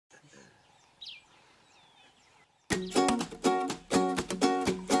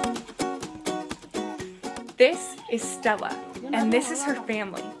This is Stella, and this is her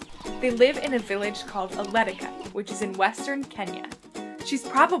family. They live in a village called Oletukat, which is in western Kenya. She's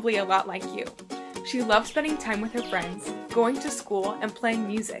probably a lot like you. She loves spending time with her friends, going to school, and playing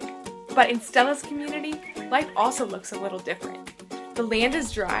music. But in Stella's community, life also looks a little different. The land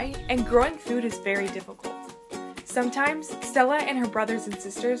is dry, and growing food is very difficult. Sometimes, Stella and her brothers and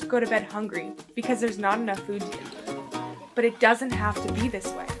sisters go to bed hungry because there's not enough food to eat. But it doesn't have to be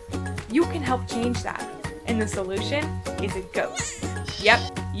this way. You can help change that, and the solution is a goat.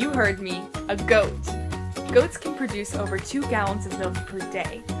 Yep, you heard me, a goat. Goats can produce over 2 gallons of milk per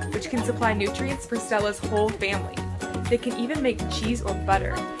day, which can supply nutrients for Stella's whole family. They can even make cheese or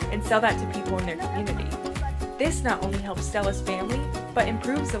butter and sell that to people in their community. This not only helps Stella's family, but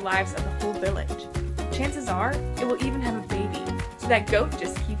improves the lives of the whole village. Chances are, it will even have a baby, so that goat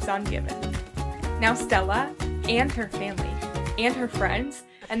just keeps on giving. Now Stella, and her family, and her friends,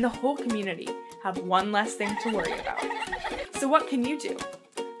 and the whole community have one less thing to worry about. So what can you do?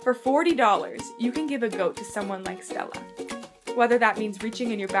 For $40, you can give a goat to someone like Stella. Whether that means reaching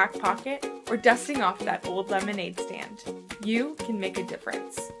in your back pocket or dusting off that old lemonade stand, you can make a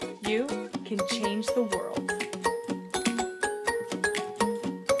difference. You can change the world.